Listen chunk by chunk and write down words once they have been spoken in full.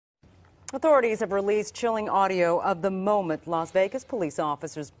Authorities have released chilling audio of the moment Las Vegas police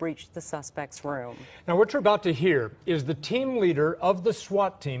officers breached the suspect's room. Now, what you're about to hear is the team leader of the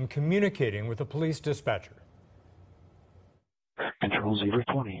SWAT team communicating with the police dispatcher. Control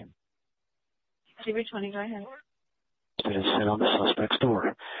 020. 020, go ahead. It is set on the suspect's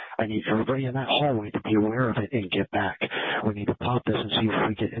door. I need everybody in that hallway to be aware of it and get back. We need to pop this and see if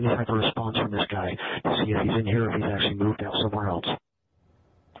we get any type of response from this guy to see if he's in here or if he's actually moved out somewhere else.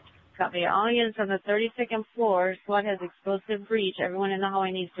 Copy. All units on the 32nd floor. SWAT has explosive breach. Everyone in the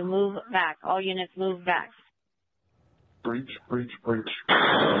hallway needs to move back. All units move back. Breach.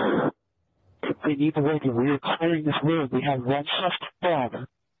 We need to wait. We are clearing this room. We have one suspect down.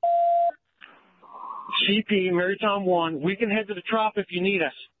 CP, Maritime 1, we can head to the Trop if you need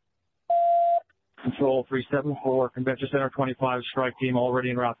us. Control 374, Convention Center 25, strike team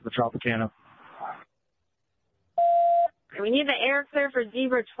already en route to the Tropicana. We need the air clear for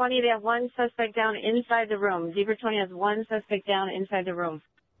Zebra 20. They have one suspect down inside the room. Zebra 20 has one suspect down inside the room.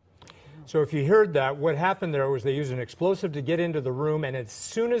 So if you heard that, what happened there was they used an explosive to get into the room, and as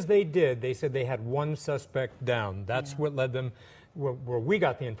soon as they did, they said they had one suspect down. That's what led them, where we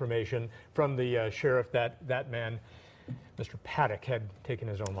got the information from the sheriff that man, Mr. Paddock, had taken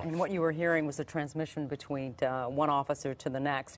his own life. And what you were hearing was a transmission between one officer to the next.